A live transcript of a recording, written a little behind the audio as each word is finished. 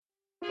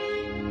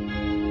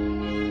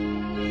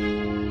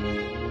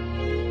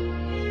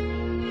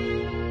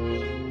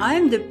I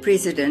am the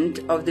president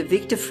of the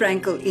Viktor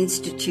Frankl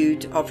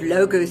Institute of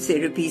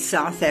Logotherapy,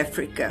 South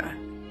Africa.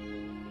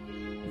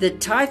 The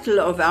title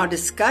of our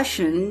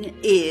discussion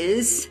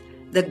is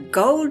The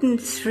Golden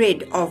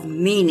Thread of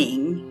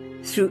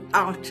Meaning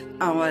Throughout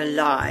Our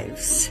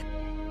Lives.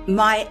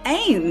 My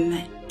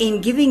aim in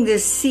giving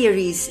this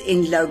series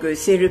in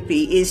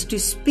logotherapy is to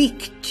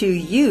speak to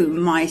you,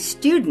 my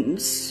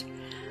students,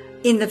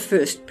 in the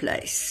first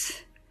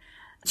place,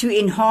 to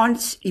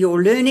enhance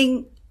your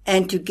learning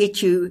and to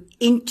get you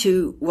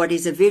into what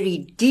is a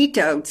very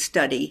detailed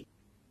study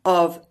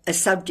of a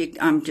subject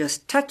I'm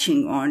just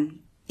touching on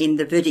in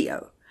the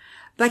video.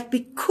 But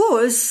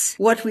because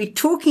what we're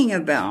talking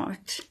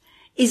about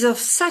is of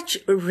such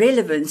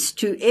relevance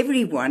to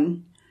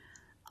everyone,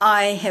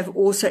 I have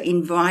also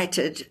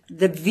invited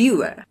the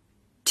viewer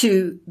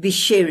to be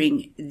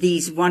sharing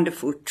these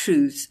wonderful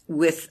truths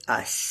with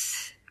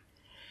us.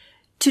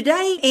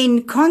 Today,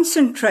 in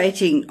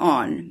concentrating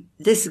on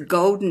this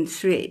golden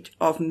thread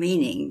of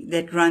meaning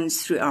that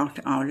runs throughout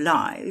our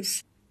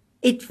lives,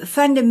 it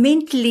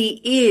fundamentally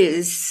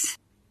is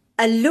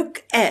a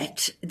look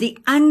at the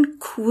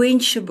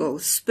unquenchable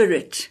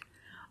spirit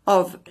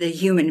of the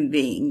human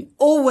being,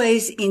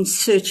 always in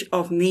search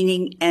of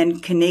meaning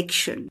and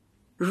connection,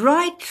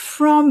 right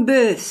from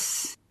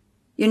birth.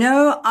 You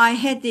know, I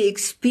had the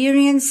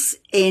experience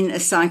in a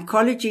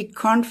psychology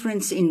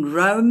conference in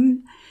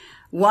Rome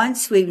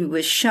once when we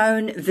were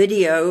shown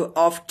video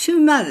of two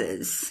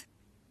mothers,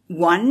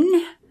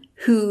 one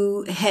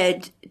who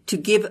had to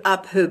give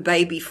up her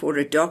baby for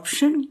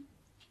adoption,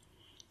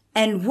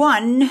 and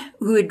one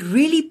who had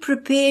really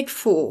prepared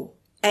for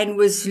and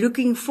was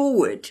looking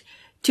forward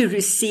to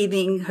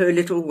receiving her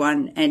little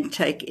one and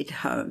take it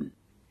home.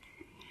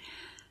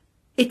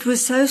 It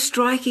was so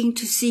striking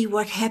to see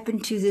what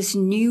happened to this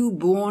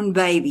newborn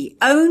baby,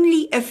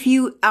 only a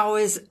few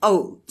hours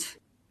old.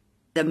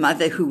 The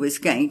mother who was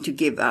going to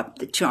give up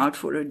the child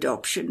for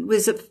adoption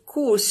was, of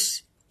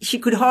course, she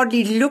could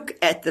hardly look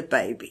at the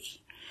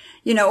baby,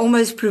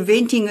 almost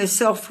preventing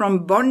herself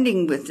from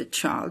bonding with the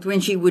child when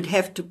she would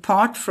have to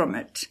part from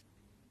it,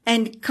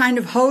 and kind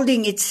of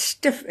holding it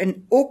stiff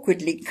and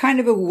awkwardly, kind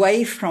of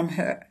away from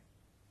her.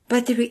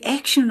 But the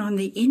reaction on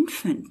the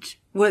infant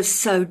was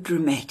so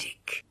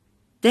dramatic.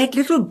 That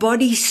little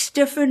body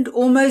stiffened,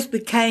 almost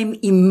became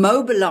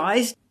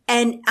immobilized,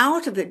 and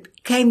out of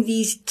it came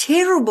these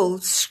terrible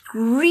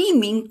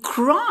screaming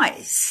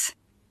cries.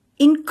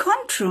 In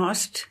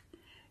contrast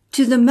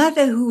to the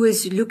mother who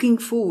was looking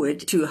forward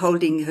to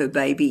holding her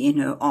baby in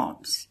her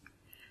arms,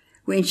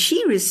 when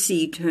she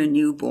received her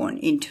newborn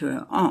into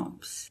her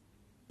arms,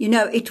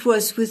 it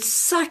was with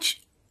such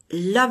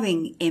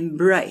loving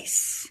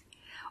embrace,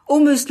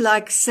 almost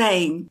like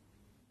saying,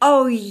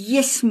 "Oh,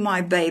 yes, my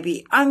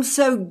baby, I'm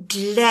so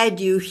glad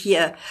you're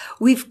here.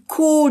 We've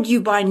called you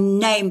by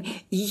name.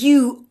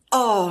 You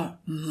are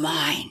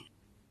mine."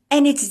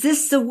 And it's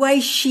this the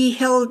way she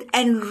held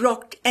and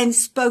rocked and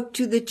spoke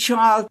to the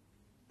child,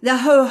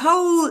 her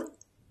whole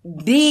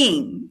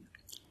being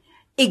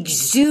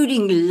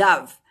exuding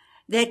love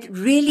that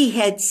really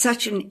had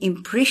such an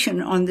impression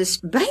on this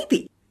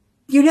baby.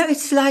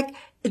 It's like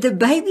the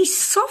baby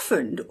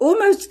softened,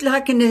 almost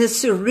like in a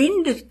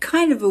surrendered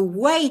kind of a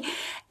way,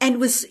 and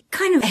was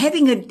kind of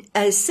having a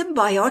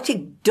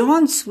symbiotic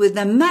dance with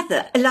the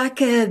mother,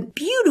 like a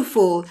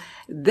beautiful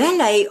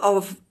ballet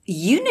of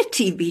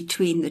unity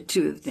between the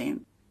two of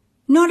them.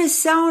 Not a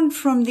sound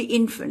from the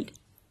infant,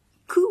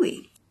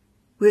 cooing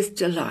with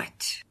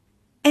delight.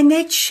 And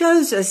that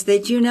shows us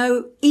that,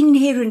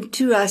 inherent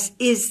to us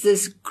is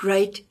this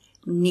great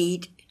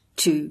need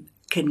to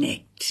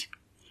connect.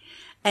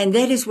 And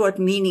that is what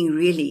meaning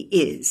really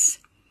is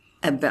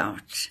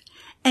about.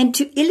 And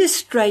to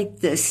illustrate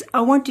this,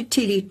 I want to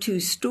tell you two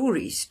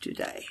stories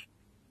today.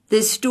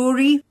 The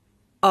story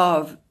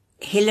of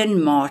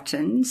Helen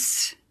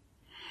Martins.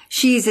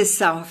 She is a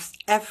South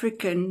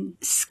African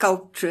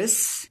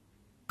sculptress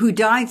who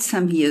died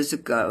some years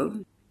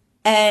ago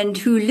and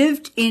who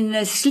lived in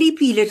a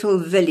sleepy little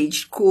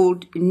village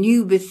called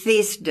New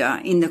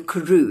Bethesda in the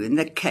Karoo, in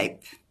the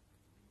Cape.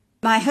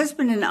 My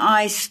husband and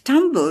I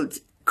stumbled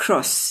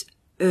across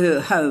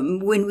her home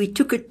when we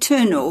took a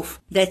turnoff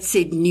that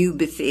said New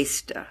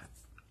Bethesda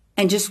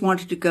and just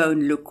wanted to go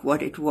and look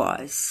what it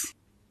was.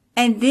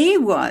 And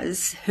there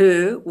was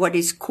what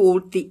is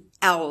called the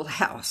Owl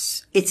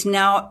House. It's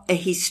now a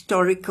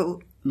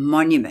historical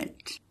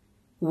monument.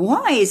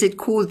 Why is it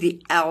called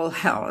the Owl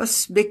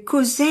House?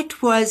 Because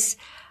that was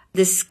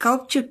the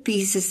sculpture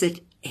pieces that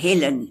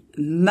Helen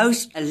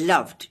most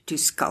loved to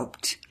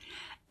sculpt.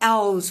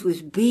 Owls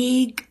with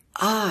big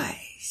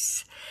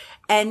eyes.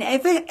 And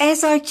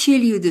as I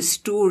tell you the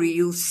story,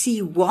 you'll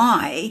see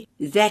why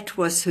that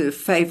was her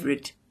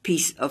favorite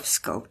piece of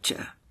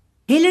sculpture.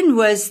 Helen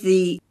was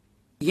the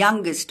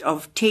youngest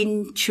of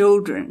 10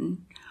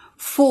 children,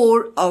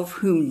 4 of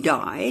whom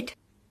died,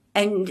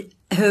 and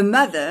her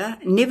mother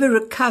never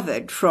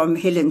recovered from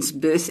Helen's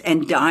birth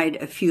and died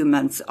a few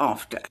months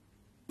after.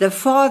 The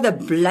father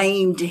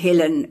blamed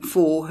Helen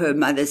for her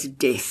mother's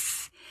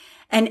death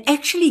and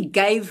actually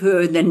gave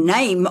her the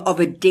name of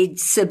a dead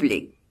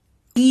sibling.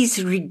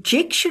 his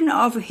rejection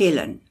of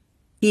Helen,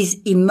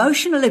 his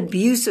emotional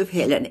abuse of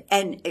Helen,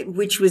 and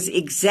which was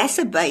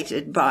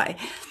exacerbated by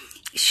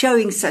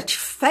showing such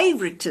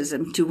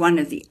favoritism to one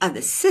of the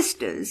other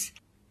sisters,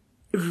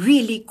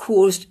 really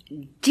caused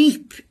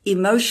deep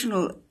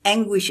emotional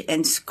anguish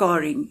and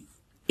scarring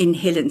in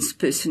Helen's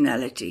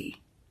personality.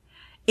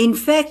 In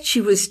fact,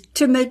 she was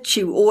timid.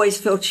 She always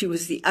felt she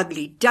was the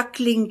ugly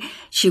duckling.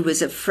 She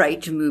was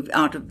afraid to move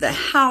out of the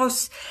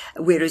house,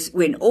 whereas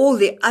when all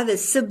the other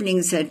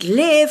siblings had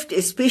left,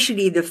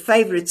 especially the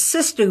favorite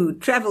sister who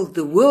traveled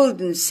the world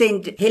and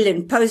sent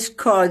Helen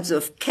postcards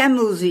of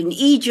camels in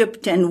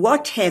Egypt and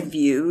what have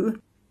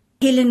you,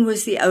 Helen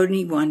was the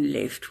only one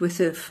left with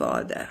her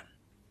father.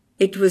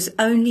 It was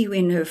only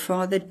when her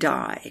father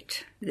died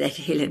that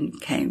Helen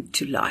came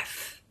to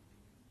life,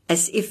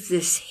 as if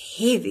this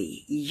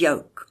heavy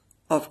yoke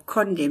of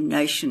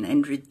condemnation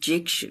and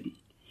rejection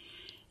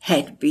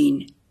had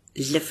been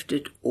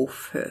lifted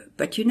off her.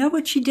 But you know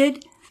what she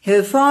did?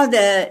 Her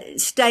father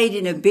stayed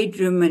in a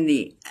bedroom on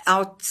the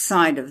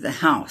outside of the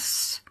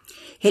house.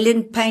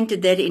 Helen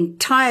painted that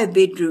entire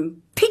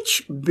bedroom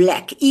pitch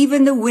black,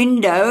 even the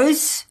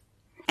windows,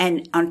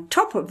 and on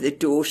top of the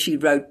door she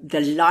wrote,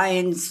 "The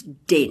Lion's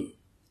Den."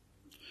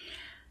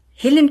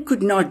 Helen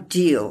could not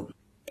deal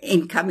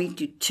in coming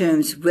to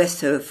terms with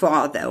her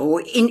father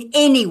or in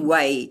any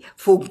way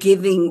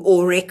forgiving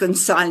or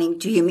reconciling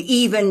to him,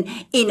 even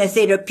in a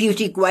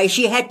therapeutic way.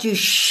 She had to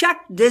shut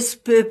this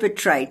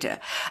perpetrator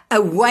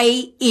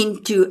away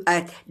into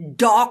a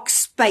dark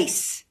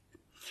space.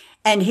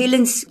 And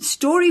Helen's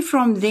story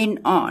from then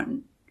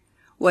on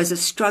was a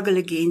struggle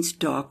against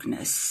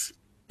darkness.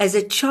 As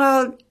a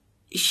child,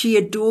 she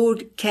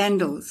adored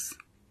candles.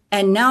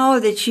 And now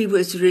that she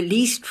was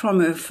released from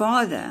her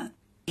father,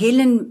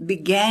 Helen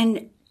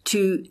began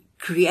to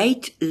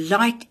create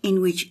light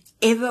in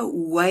whichever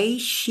way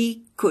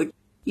she could.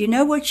 You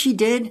know what she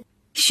did?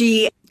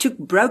 She took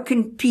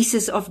broken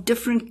pieces of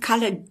different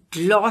colored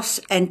glass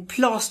and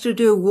plastered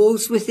her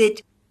walls with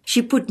it.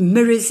 She put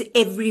mirrors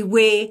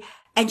everywhere,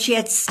 and she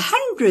had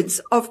hundreds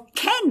of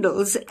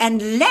candles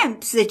and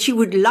lamps that she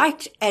would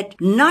light at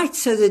night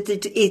so that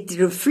it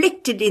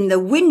reflected in the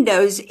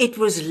windows. It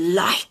was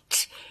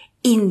light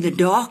in the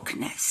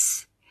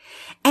darkness.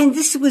 And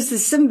this was the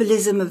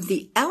symbolism of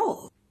the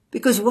owl.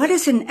 Because what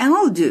does an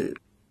owl do?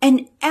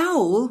 An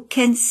owl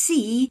can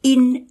see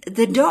in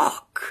the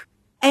dark.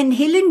 And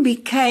Helen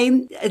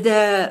became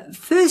the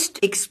first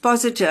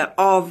expositor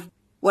of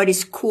what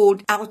is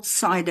called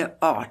outsider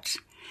art,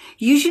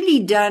 usually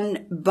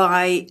done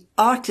by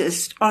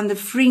artists on the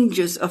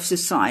fringes of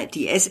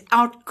society as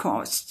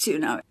outcasts,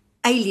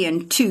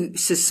 alien to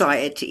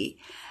society.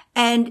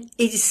 And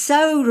it is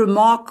so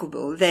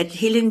remarkable that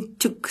Helen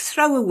took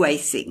throwaway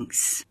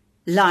things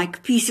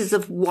like pieces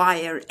of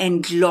wire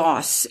and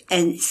glass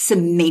and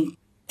cement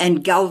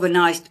and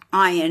galvanized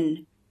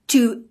iron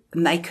to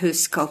make her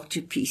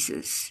sculpture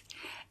pieces.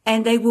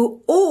 And they were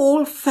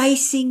all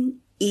facing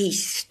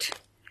east,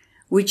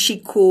 which she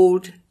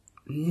called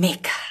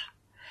Mecca.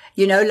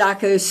 Like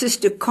her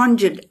sister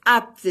conjured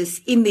up this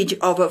image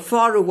of a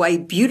faraway,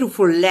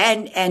 beautiful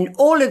land, and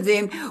all of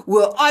them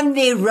were on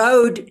their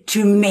road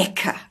to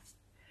Mecca.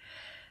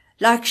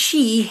 Like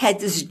she had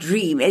this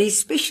dream, and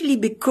especially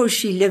because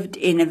she lived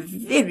in a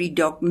very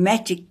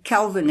dogmatic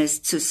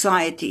Calvinist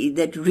society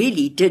that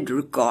really did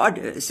regard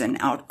her as an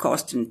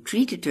outcast and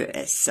treated her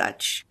as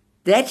such.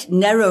 That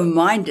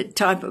narrow-minded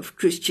type of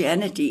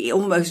Christianity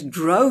almost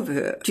drove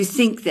her to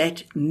think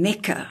that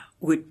Mecca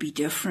would be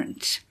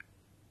different.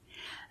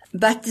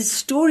 But the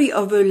story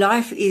of her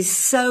life is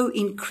so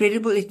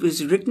incredible. It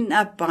was written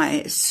up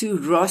by Sue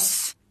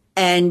Ross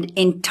and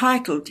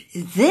entitled,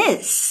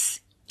 "This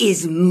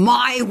is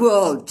My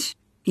World."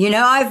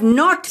 I've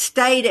not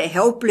stayed a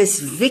helpless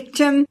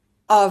victim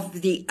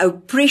of the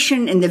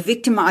oppression and the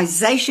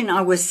victimization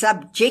I was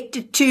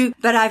subjected to,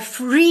 but I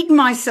freed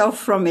myself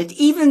from it,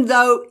 even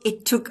though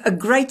it took a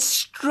great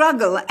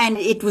struggle and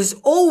it was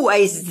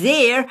always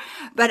there,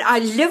 but I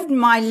lived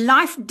my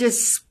life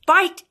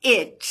despite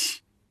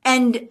it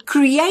and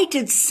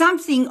created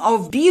something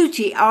of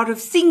beauty out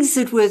of things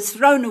that were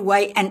thrown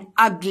away and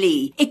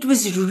ugly. It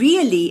was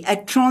really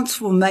a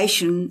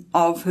transformation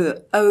of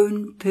her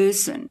own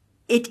person.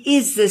 It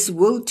is this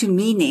will to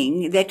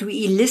meaning that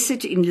we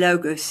elicit in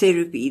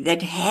logotherapy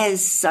that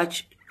has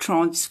such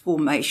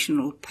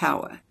transformational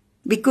power.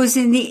 Because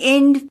in the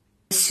end,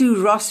 Sue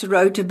Ross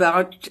wrote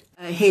about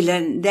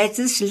Helen, that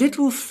this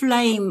little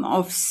flame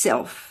of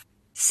self,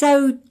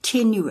 so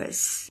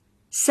tenuous,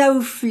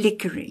 so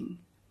flickering,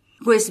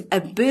 was a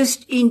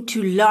burst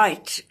into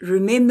light.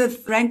 Remember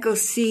Frankel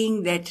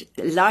seeing that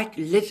light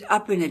lit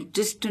up in a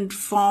distant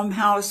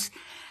farmhouse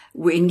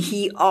when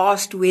he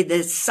asked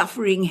whether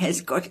suffering has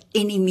got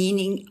any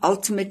meaning,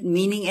 ultimate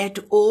meaning at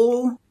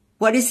all?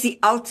 What is the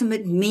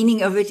ultimate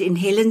meaning of it in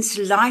Helen's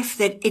life?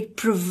 That it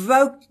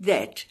provoked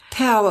that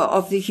power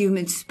of the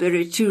human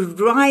spirit to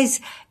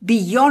rise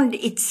beyond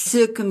its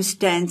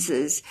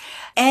circumstances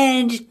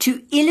and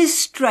to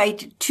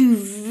illustrate two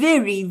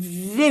very,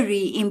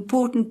 very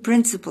important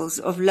principles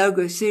of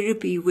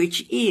logotherapy,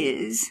 which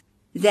is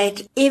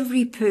that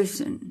every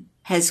person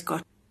has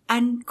got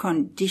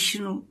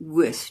unconditional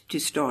worth to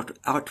start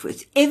out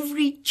with.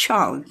 Every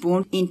child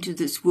born into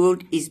this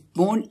world is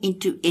born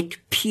into it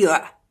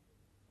pure.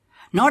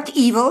 Not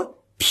evil,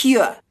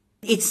 pure.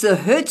 It's the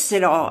hurts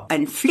that are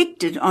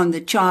inflicted on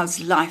the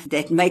child's life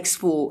that makes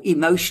for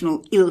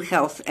emotional ill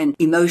health and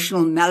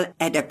emotional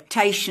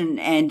maladaptation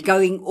and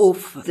going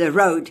off the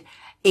road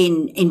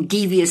in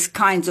devious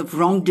kinds of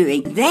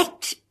wrongdoing.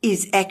 That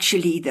is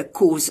actually the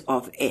cause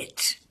of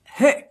it.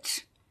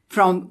 Hurt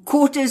from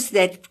quarters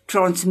that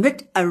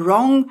transmit a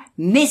wrong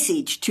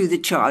message to the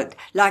child,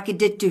 like it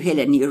did to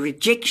Helen. You're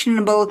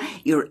rejectionable,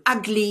 you're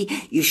ugly,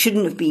 you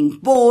shouldn't have been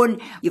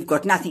born, you've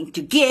got nothing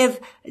to give.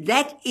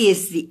 That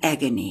is the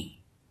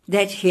agony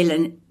that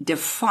Helen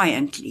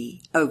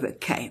defiantly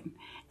overcame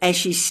as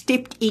she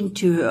stepped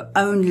into her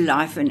own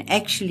life and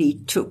actually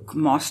took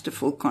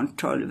masterful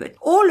control of it.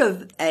 All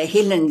of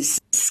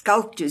Helen's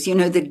sculptures,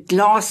 the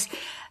glass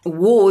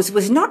walls,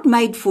 was not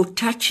made for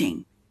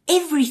touching.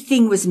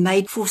 Everything was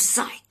made for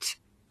sight.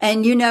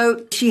 And,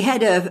 she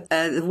had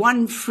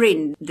one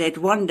friend that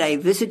one day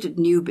visited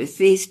New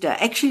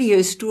Bethesda. Actually,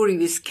 her story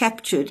was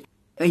captured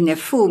in a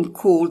film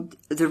called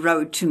The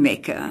Road to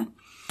Mecca.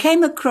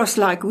 Came across,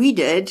 like we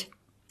did,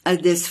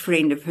 this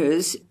friend of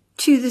hers,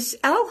 to this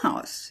owl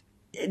house.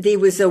 There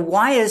was a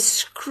wire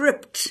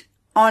script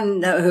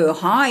on her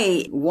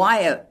high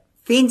wire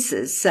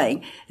fences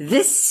saying,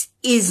 "This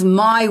is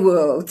my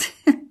world."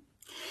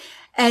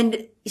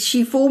 And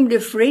she formed a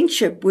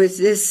friendship with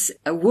this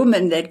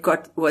woman that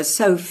was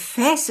so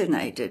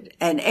fascinated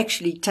and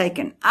actually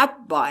taken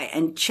up by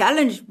and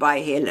challenged by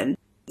Helen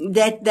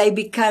that they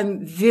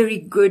became very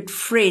good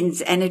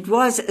friends, and it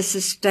was a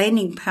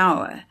sustaining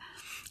power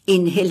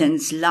in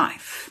Helen's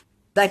life.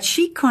 But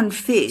she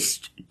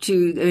confessed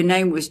her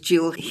name was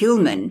Jill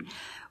Hillman,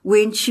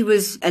 when she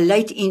was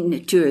late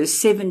into her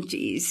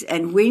 70s,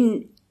 and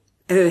when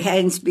her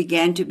hands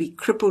began to be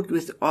crippled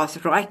with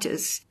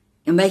arthritis,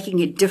 making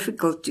it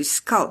difficult to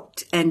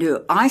sculpt, and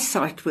her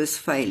eyesight was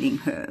failing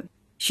her.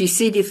 She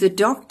said, if the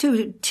doctor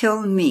would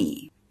tell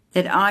me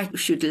that I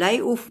should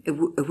lay off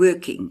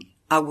working,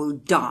 I will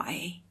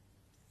die,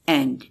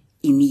 and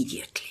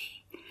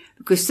immediately.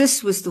 Because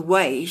this was the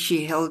way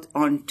she held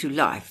on to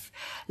life.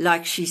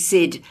 Like she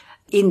said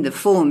in the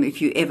film,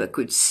 if you ever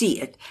could see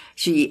it,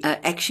 she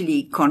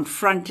actually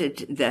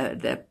confronted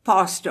the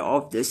pastor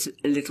of this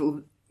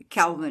little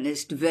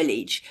Calvinist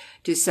village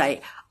to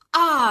say,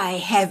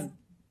 I have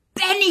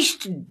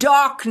banished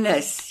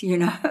darkness,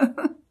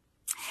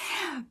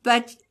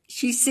 But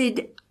she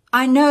said,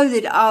 I know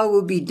that I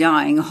will be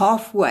dying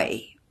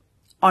halfway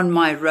on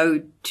my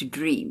road to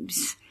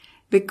dreams,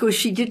 because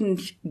she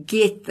didn't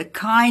get the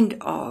kind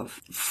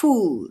of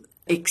full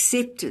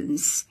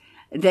acceptance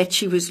that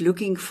she was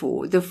looking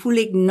for, the full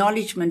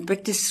acknowledgement.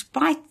 But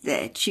despite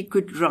that, she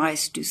could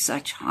rise to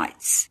such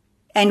heights.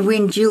 And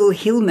when Jill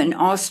Hillman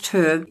asked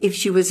her if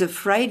she was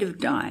afraid of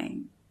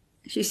dying,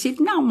 she said,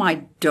 now,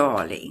 my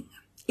darling,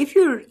 if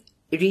you're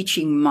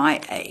reaching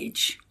my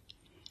age,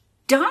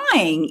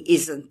 dying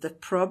isn't the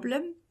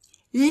problem.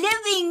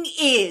 Living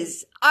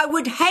is. I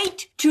would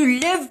hate to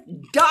live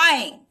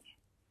dying.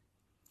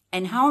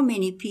 And how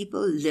many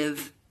people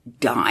live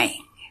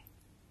dying?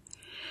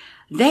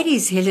 That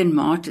is Helen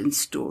Martin's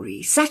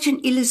story. Such an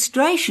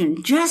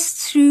illustration just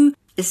through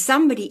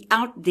somebody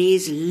out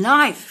there's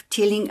life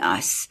telling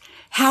us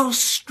how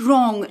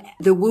strong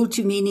the will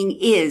to meaning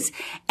is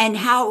and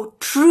how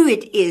true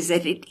it is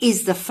that it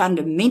is the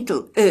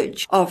fundamental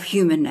urge of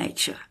human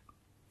nature.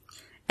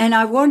 And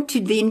I want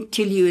to then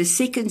tell you a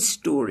second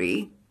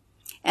story,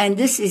 and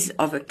this is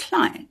of a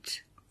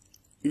client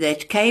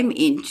that came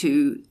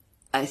into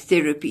a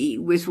therapy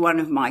with one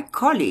of my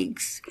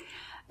colleagues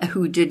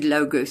who did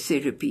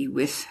logotherapy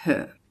with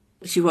her.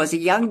 She was a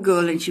young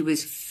girl and she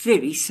was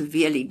very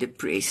severely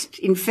depressed.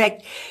 In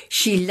fact,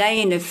 she lay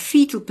in a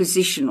fetal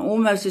position,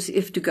 almost as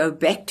if to go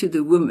back to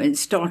the womb and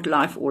start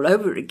life all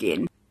over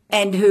again.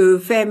 And her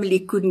family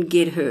couldn't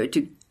get her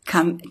to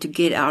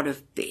get out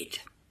of bed.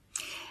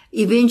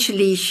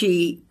 Eventually,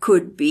 she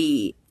could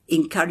be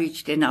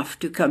encouraged enough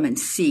to come and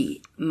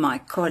see my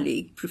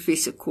colleague,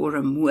 Professor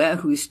Cora Moore,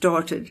 who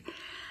started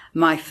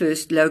my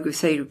first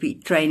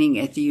logotherapy training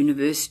at the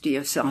University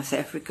of South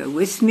Africa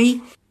with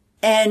me.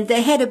 And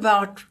they had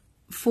about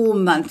 4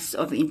 months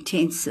of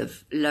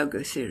intensive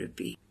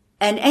logotherapy.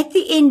 And at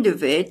the end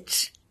of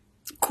it,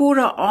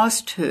 Cora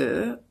asked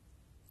her,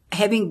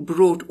 having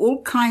brought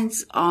all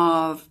kinds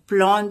of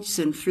plants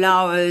and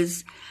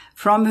flowers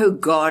from her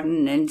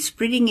garden and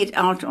spreading it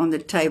out on the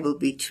table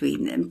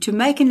between them, to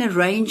make an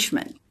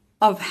arrangement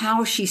of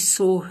how she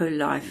saw her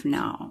life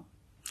now.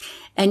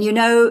 And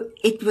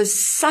it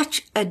was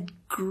such a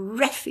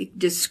graphic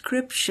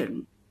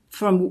description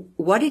from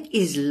what it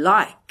is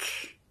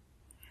like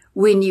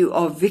when you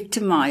are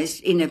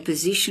victimized in a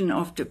position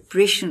of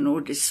depression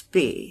or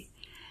despair,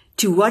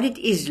 to what it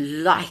is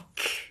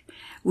like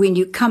when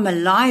you come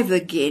alive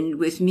again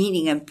with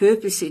meaning and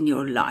purpose in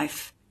your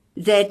life,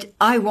 that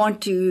I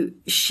want to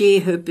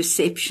share her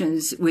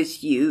perceptions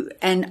with you,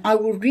 and I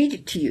will read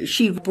it to you.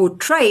 She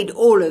portrayed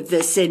all of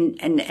this,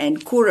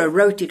 and Cora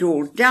wrote it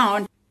all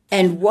down,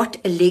 and what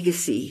a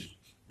legacy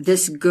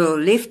this girl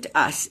left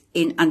us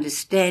in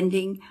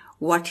understanding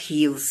what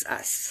heals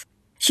us.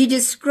 She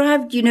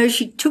described,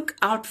 she took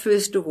out,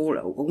 first of all,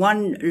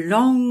 one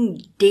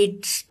long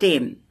dead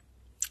stem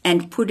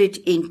and put it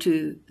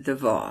into the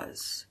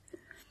vase.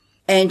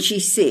 And she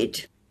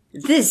said,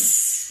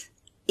 this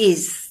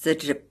is the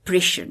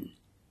depression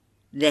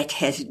that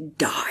has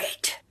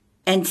died,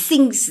 and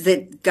things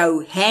that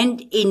go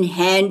hand in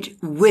hand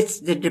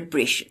with the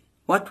depression.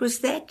 What was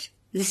that?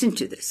 Listen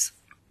to this.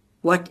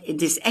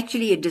 It is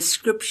actually a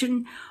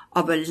description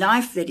of a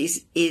life that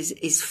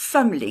is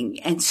fumbling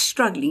and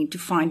struggling to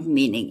find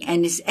meaning,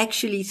 and is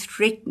actually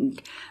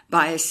threatened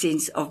by a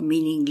sense of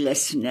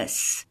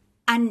meaninglessness,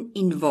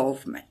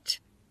 uninvolvement,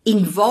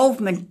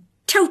 involvement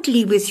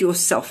totally with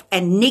yourself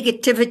and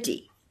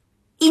negativity,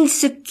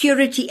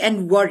 insecurity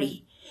and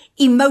worry,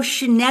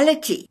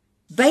 emotionality,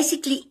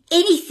 basically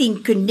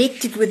anything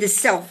connected with the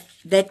self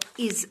that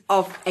is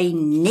of a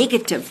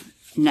negative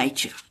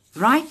nature,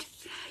 right?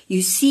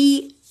 You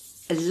see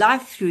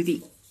life through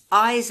the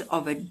eyes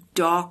of a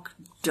dark,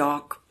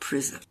 dark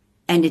prism,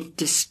 and it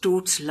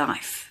distorts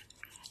life.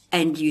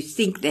 And you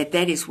think that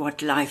that is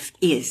what life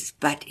is,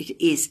 but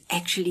it is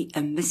actually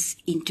a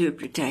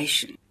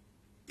misinterpretation.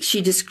 She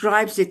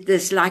describes it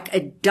as like a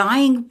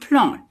dying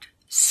plant,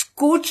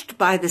 scorched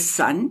by the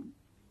sun,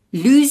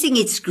 losing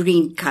its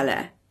green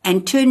color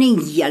and turning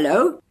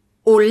yellow,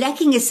 or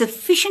lacking a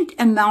sufficient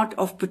amount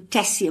of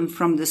potassium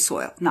from the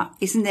soil. Now,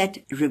 isn't that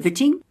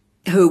riveting?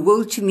 Her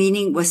will to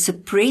meaning was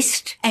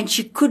suppressed, and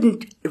she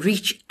couldn't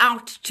reach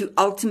out to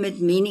ultimate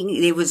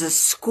meaning. There was a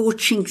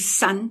scorching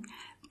sun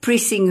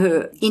pressing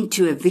her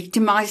into a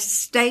victimized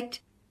state,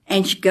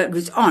 and she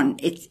goes on.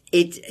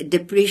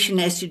 Depression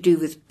has to do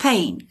with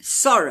pain,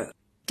 sorrow,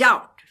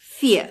 doubt,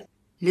 fear.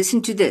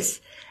 Listen to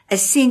this. A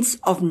sense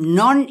of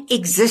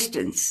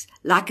non-existence,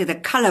 like the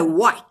color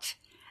white,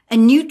 a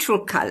neutral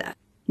color.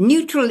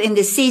 Neutral in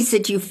the sense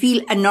that you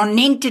feel a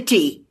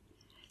non-entity,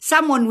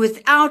 someone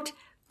without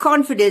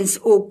confidence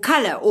or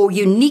color or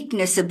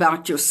uniqueness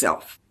about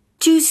yourself.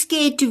 Too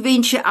scared to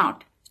venture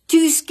out.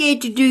 Too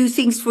scared to do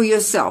things for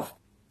yourself.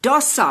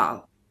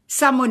 Docile.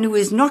 Someone who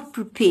is not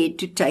prepared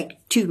to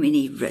take too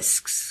many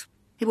risks.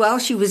 Well,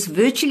 she was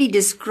virtually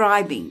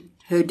describing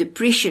her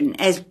depression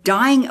as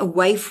dying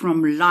away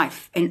from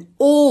life and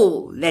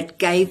all that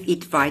gave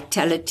it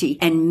vitality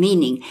and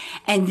meaning,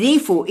 and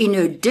therefore in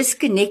her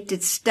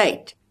disconnected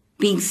state,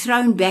 being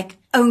thrown back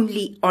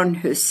only on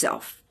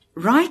herself.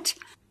 Right?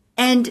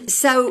 And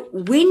so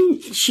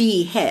when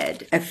she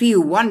had a few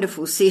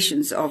wonderful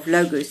sessions of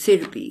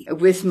logotherapy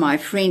with my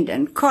friend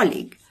and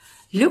colleague,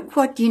 look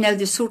what,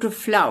 the sort of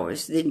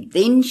flowers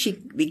then she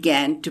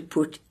began to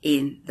put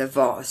in the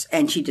vase,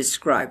 and she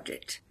described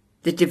it.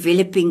 The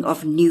developing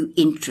of new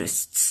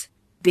interests,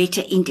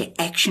 better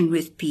interaction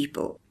with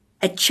people,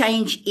 a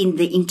change in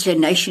the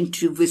inclination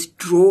to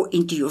withdraw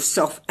into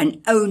yourself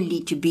and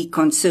only to be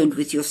concerned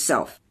with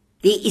yourself.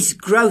 There is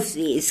growth,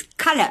 there is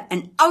color,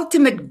 an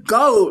ultimate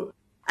goal.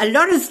 A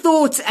lot of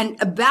thoughts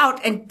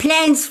and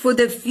plans for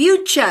the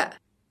future,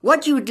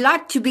 what you would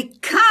like to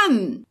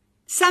become,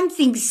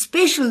 something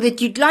special that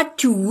you'd like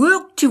to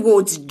work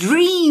towards,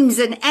 dreams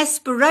and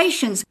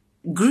aspirations,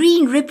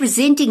 green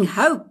representing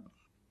hope.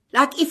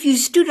 Like if you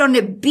stood on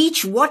a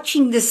beach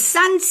watching the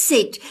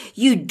sunset,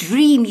 you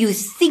dream, you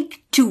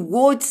think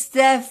towards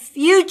the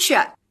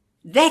future.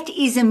 That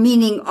is a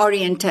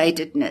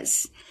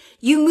meaning-orientatedness.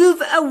 You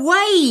move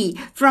away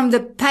from the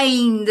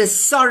pain, the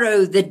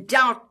sorrow, the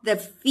doubt, the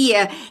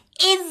fear.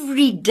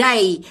 Every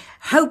day,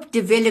 hope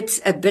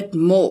develops a bit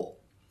more.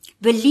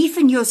 Belief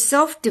in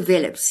yourself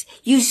develops.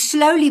 You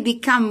slowly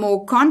become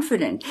more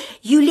confident.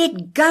 You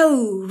let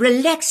go,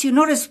 relax. You're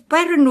not as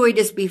paranoid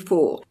as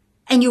before.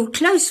 And your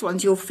close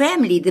ones, your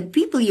family, the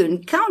people you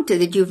encounter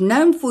that you've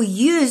known for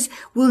years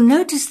will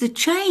notice the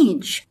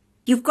change.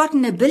 You've got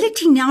an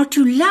ability now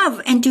to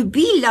love and to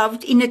be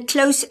loved in a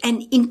close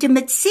and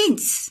intimate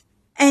sense.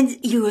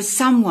 And you are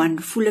someone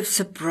full of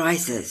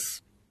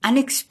surprises.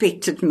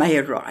 Unexpected may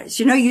arise.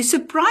 You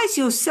surprise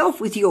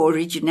yourself with your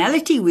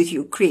originality, with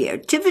your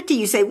creativity.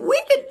 You say,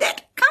 where did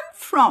that come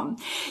from?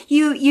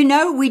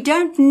 We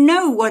don't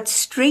know what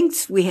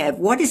strengths we have,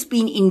 what has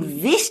been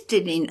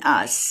invested in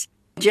us.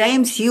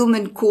 James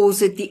Hillman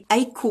calls it the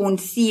acorn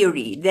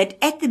theory, that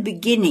at the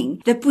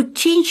beginning, the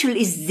potential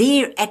is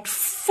there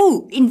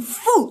in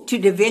full to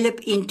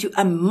develop into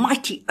a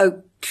mighty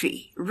oak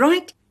tree,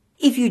 right?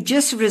 If you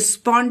just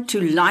respond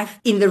to life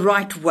in the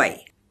right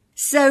way.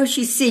 So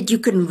she said you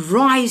can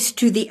rise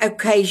to the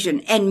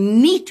occasion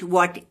and meet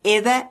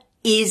whatever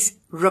is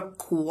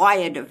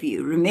required of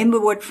you. Remember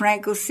what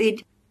Frankl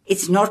said?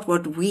 It's not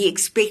what we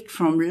expect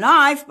from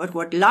life, but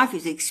what life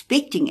is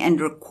expecting and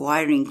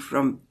requiring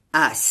from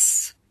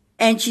us.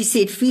 And she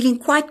said feeling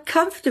quite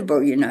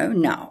comfortable,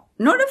 now.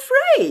 Not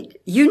afraid.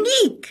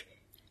 Unique.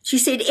 She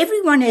said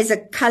everyone has a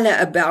color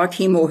about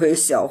him or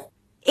herself.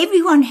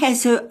 Everyone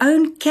has her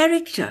own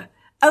character,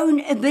 own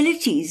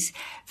abilities.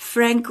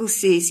 Frankl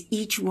says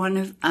each one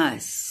of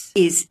us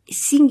is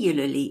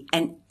singularly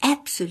and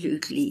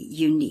absolutely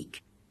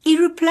unique,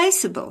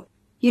 irreplaceable.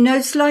 You know,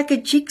 it's like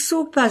a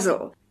jigsaw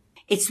puzzle.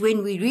 It's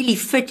when we really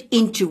fit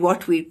into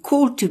what we're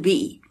called to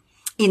be,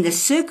 in the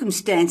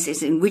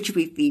circumstances in which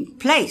we've been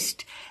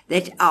placed,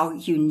 that our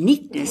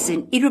uniqueness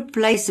and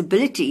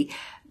irreplaceability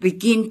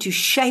begin to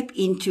shape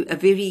into a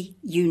very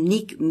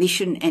unique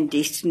mission and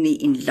destiny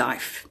in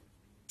life.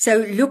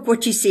 So look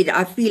what you said.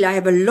 I feel I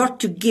have a lot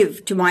to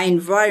give to my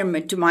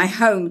environment, to my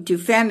home, to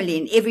family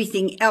and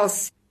everything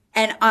else.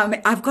 And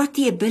I've got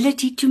the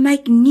ability to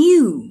make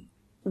new.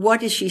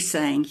 What is she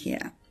saying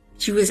here?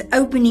 She was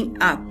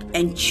opening up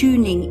and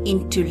tuning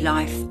into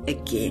life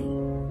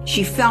again.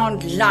 She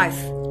found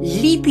life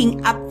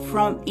leaping up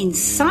from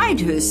inside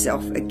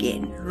herself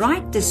again,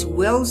 right? This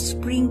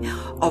wellspring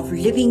of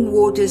living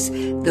waters,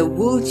 the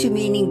will to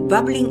meaning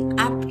bubbling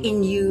up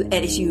in you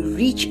as you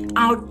reach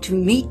out to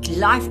meet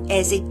life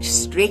as it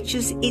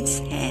stretches its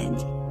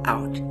hand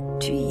out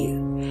to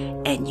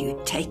you. And you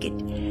take it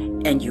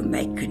and you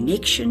make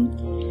connection,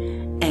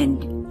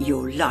 and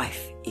your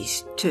life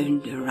is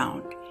turned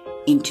around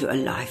into a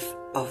life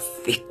of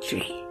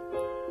victory.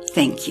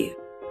 Thank you.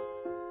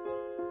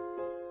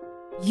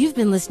 You've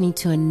been listening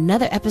to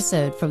another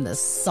episode from the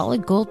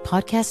Solid Gold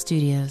Podcast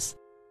Studios.